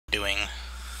doing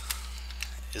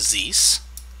these.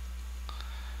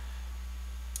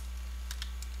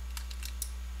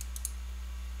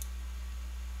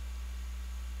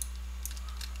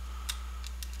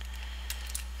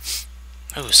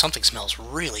 Oh, something smells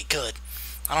really good.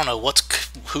 I don't know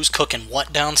who's cooking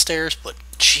what downstairs, but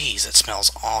geez, it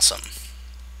smells awesome.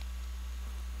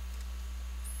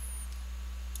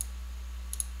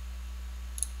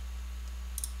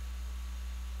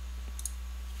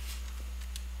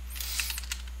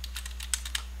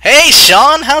 Hey,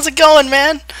 Sean, how's it going,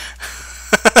 man?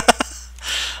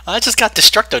 I just got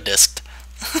Destructo Disced.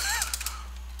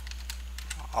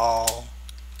 All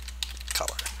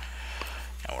color.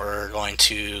 And we're going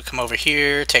to come over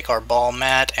here, take our ball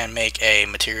mat, and make a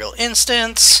material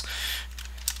instance.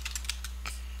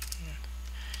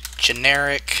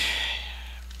 Generic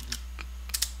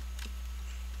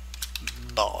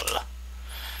ball.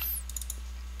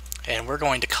 And we're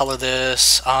going to color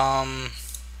this,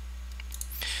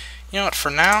 you know what,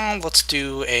 for now, let's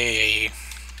do a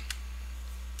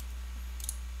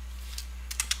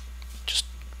just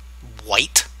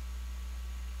white.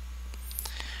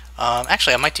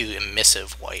 Actually, I might do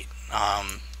emissive white.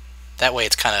 That way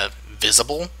it's kind of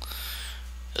visible.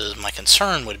 My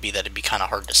concern would be that it'd be kind of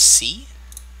hard to see.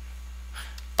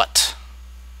 But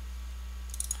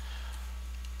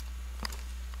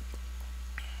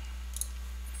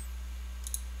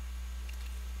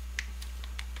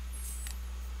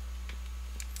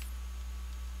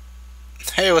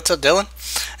hey, what's up, Dylan?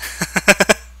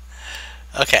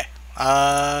 Okay.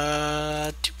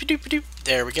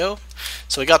 There we go.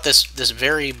 So we got this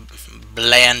very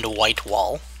bland white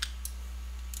wall.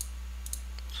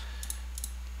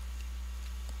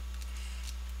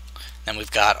 Then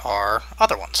we've got our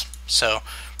other ones. So I'm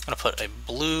gonna put a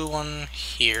blue one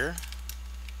here.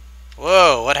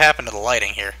 Whoa, what happened to the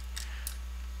lighting here?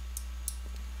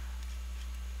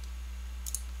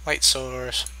 Light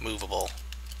source, movable.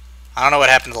 I don't know what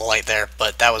happened to the light there,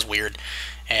 but that was weird.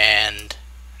 And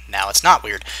now it's not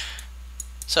weird.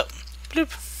 So,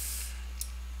 bloop.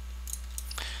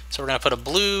 So we're going to put a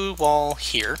blue wall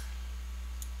here.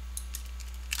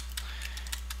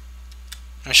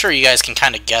 I'm sure you guys can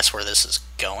kind of guess where this is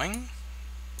going.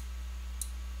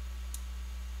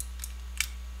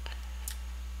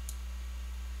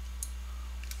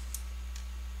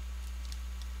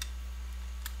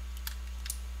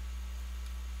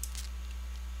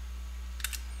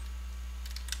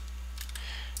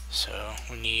 So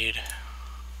we need,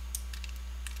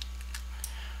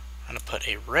 I'm going to put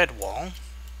a red wall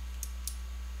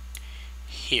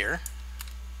here.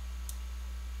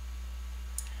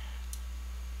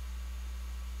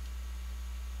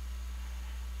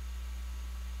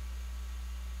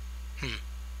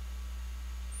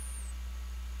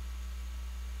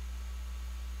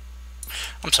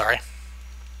 I'm sorry.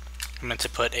 I meant to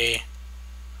put a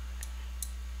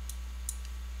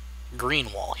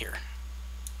green wall here.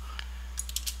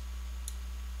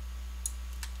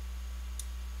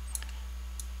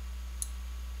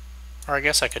 Or I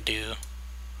guess I could do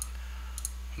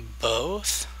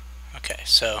both. Okay,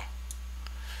 so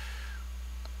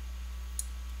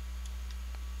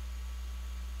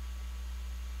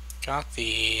got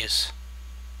these.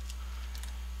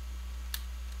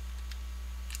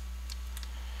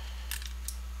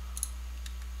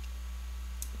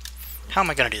 How am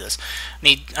I going to do this?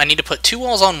 I need to put two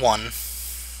walls on one.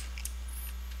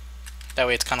 That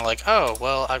way it's kind of like, oh,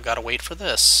 well, I've got to wait for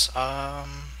this.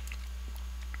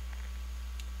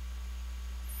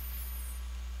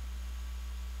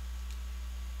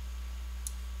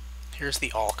 Here's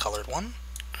the all-colored one,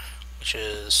 which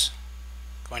is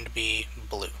going to be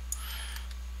blue.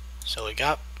 So we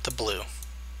got the blue.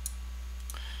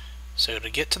 So to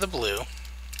get to the blue,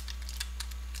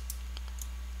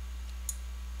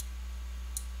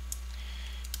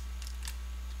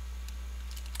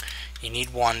 you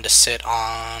need one to sit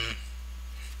on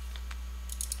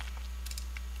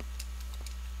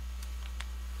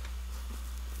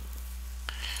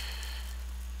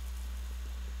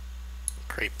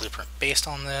create blueprint based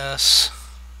on this.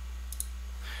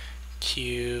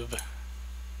 Cube,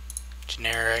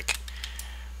 generic,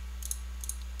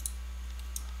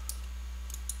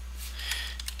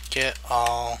 get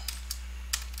all,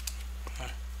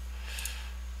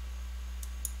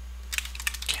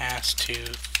 cast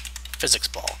to physics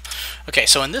ball. Okay,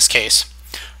 so in this case,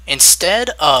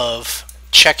 instead of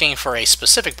checking for a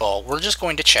specific ball, we're just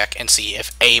going to check and see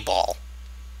if a ball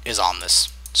is on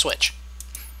this switch.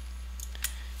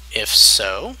 If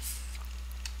so,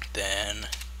 then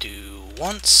do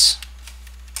once,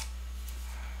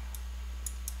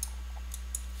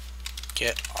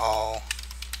 get all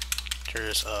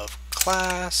characters of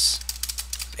class,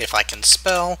 if I can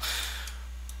spell.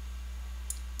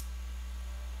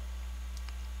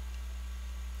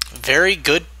 Very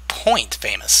good point,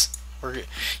 Famous. We're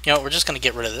just gonna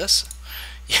get rid of this.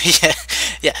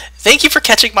 yeah. Thank you for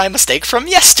catching my mistake from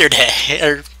yesterday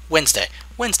or Wednesday.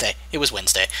 It was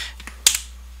Wednesday.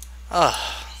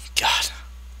 Oh God.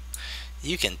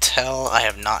 You can tell I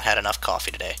have not had enough coffee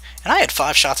today, and I had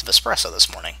 5 shots of espresso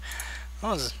this morning.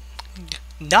 That was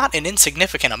not an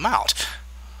insignificant amount.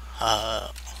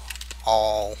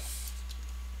 All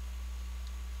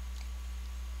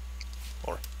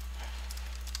or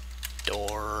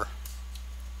door.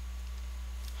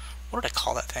 What did I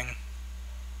call that thing?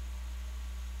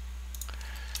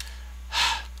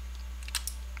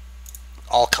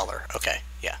 All color. Okay,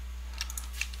 yeah.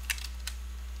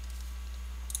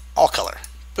 All color.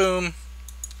 Boom.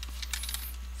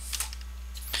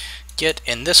 Get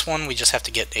in this one, we just have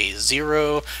to get a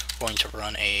 0. We're going to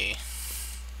run a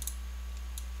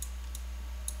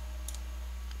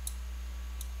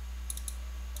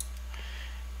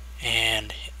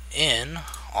and in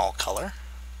all color,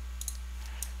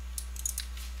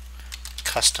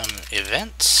 custom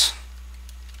events,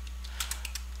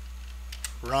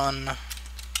 run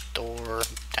door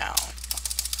down.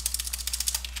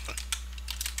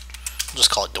 We'll just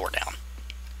call it door down.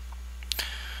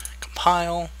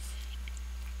 Compile.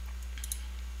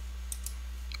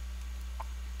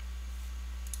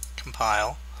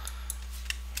 Compile.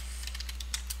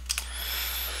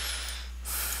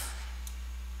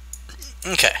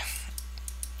 Okay.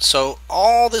 So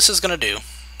all this is going to do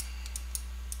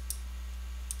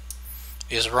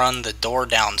is run the door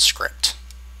down script.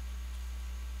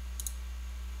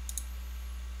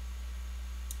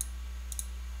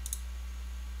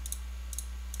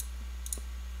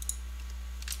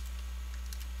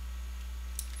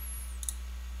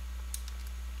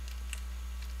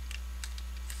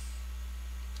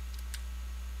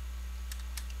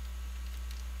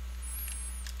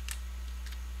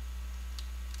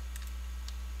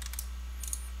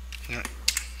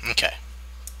 Okay.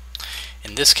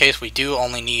 In this case, we do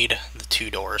only need the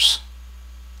 2 doors.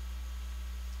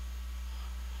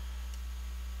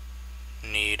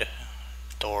 Need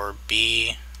door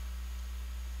B.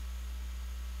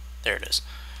 There it is.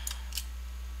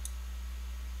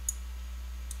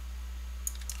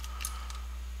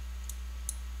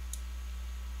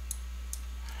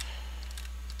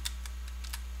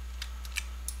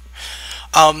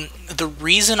 The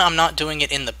reason I'm not doing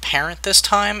it in the parent this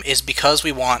time is because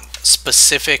we want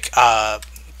specific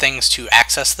things to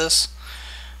access this.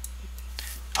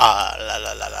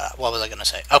 What was I gonna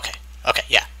say? Okay,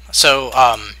 yeah. So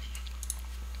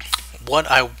what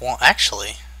I want,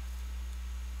 actually,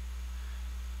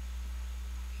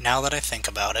 now that I think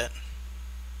about it,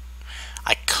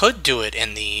 I could do it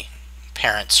in the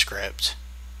parent script.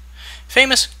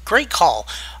 Famous, great call.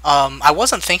 I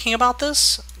wasn't thinking about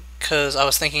this, because I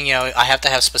was thinking, I have to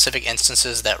have specific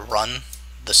instances that run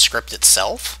the script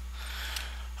itself.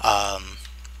 And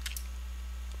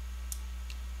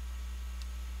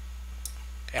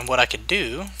what I could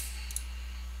do...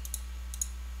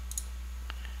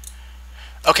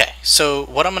 Okay, so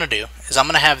what I'm going to do is I'm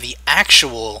going to have the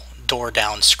actual door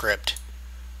down script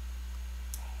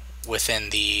within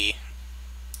the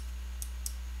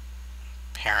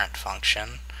parent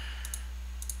function.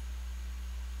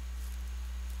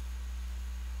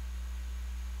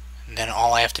 And then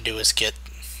all I have to do is get,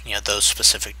 those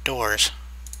specific doors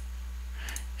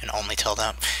and only tell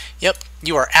them. Yep,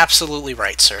 you are absolutely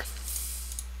right, sir.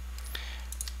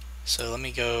 So let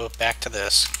me go back to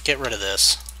this, get rid of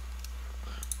this,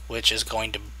 which is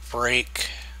going to break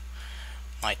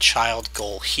my child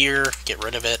goal here, get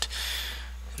rid of it.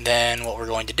 And then what we're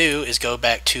going to do is go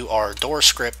back to our door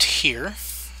script here,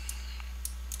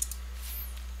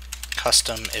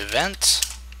 custom event,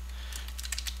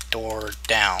 door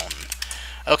down.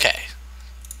 Okay.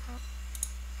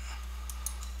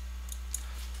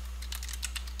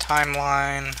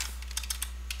 Timeline.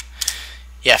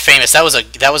 Yeah, Famous. That was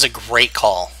a great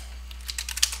call.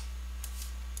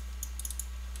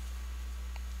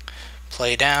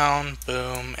 Play down,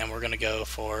 boom, and we're gonna go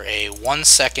for a 1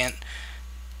 second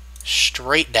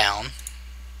straight down.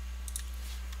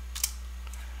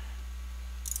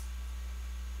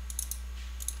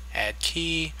 Add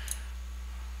key.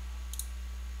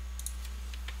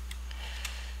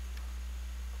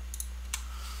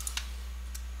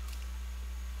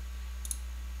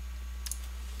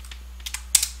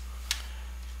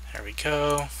 There we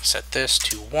go. Set this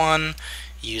to 1.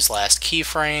 Use last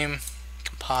keyframe.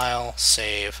 Compile.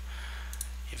 Save.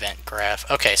 Event graph.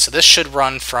 Okay, so this should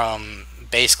run from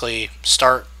basically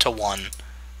start to 1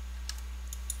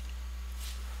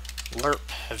 lerp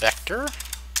vector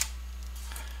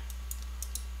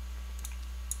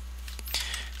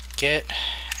get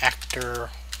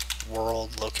actor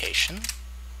world location,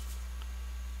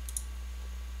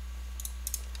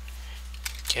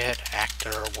 get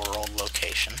actor world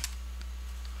location,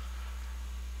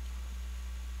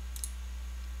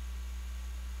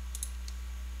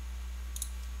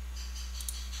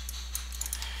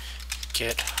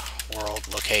 get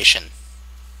world location.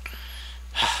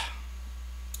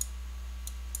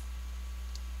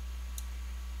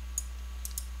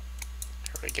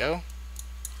 There we go.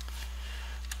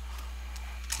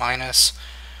 Minus,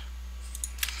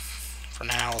 for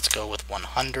now, let's go with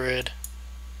 100.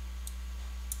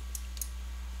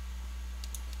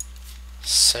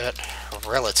 Set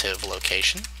relative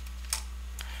location.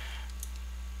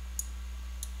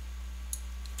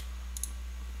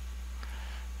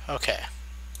 Okay,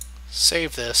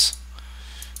 save this.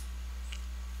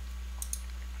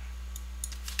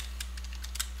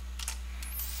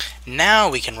 Now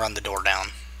we can run the door down.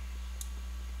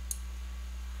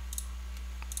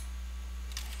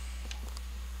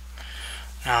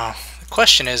 Now, the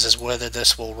question is whether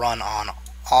this will run on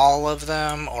all of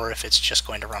them or if it's just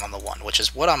going to run on the one, which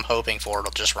is what I'm hoping for.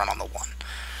 It'll just run on the one.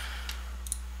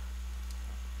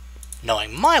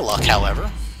 Knowing my luck,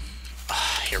 however,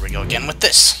 here we go again with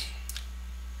this.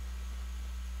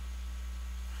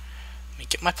 Let me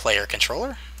get my player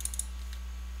controller.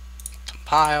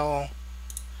 Compile.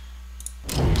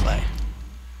 Play.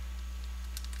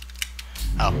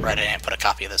 Oh, right, I didn't put a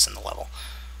copy of this in the level.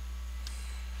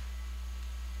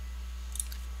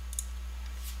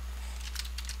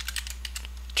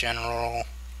 General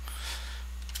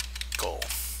goal.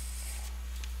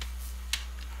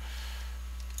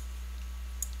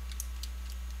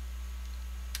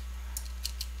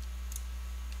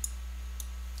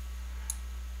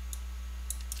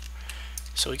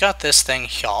 So we got this thing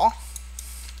here.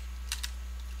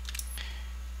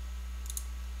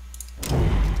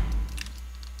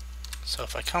 So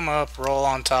if I come up, roll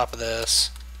on top of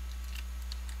this.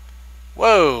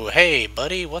 Whoa, hey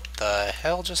buddy, what the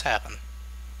hell just happened?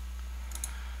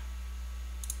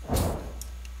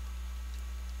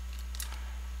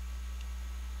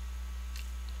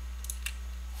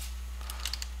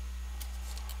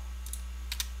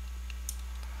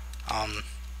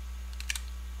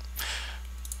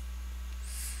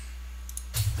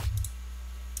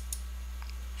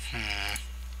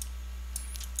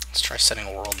 Let's try setting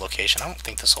a world location. I don't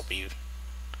think this will be...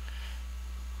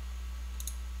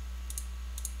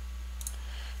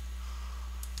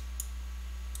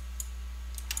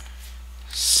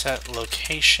 Set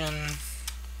location.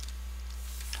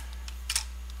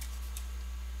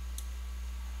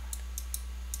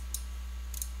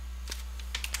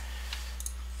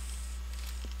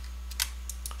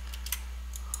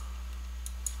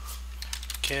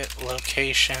 Get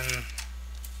location.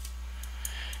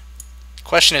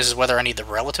 Question is whether I need the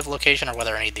relative location or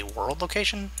whether I need the world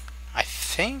location. I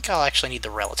think I'll actually need the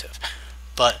relative.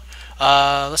 But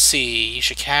let's see. You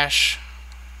should cache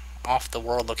off the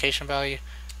world location value.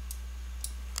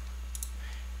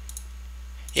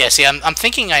 Yeah, see, I'm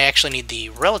thinking I actually need the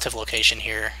relative location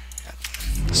here.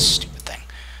 Stupid thing.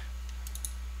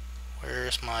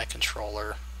 Where's my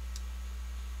controller?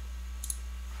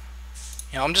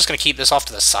 You know, I'm just going to keep this off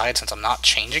to the side since I'm not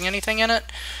changing anything in it,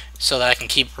 so that I can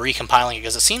keep recompiling it,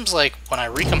 because it seems like when I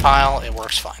recompile, it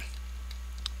works fine.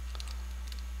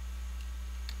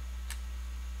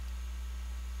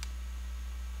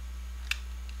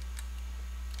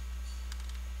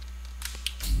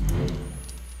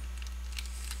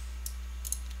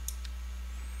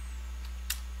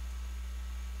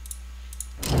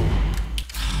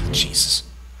 Jesus.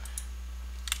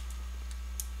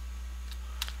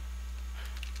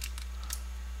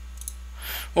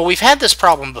 Well, we've had this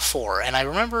problem before, and I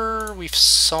remember we've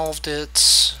solved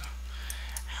it.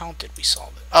 How did we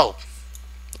solve it? Oh,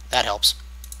 that helps.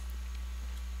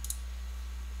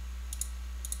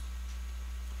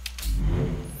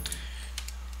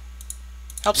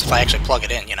 Helps if I actually plug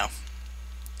it in, you know.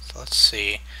 So let's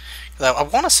see. I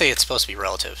want to say it's supposed to be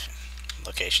relative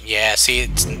location. Yeah, see,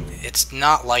 it's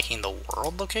not liking the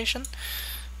world location.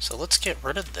 So let's get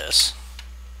rid of this.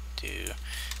 Do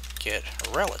get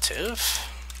a relative.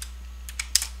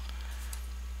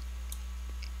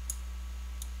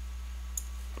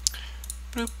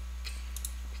 Bloop,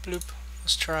 bloop.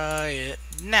 Let's try it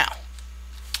now.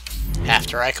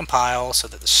 After I compile so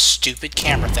that the stupid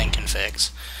camera thing can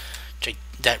fix.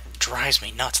 That drives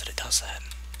me nuts that it does that.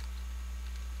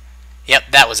 Yep,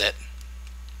 that was it.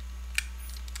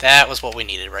 That was what we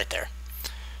needed right there.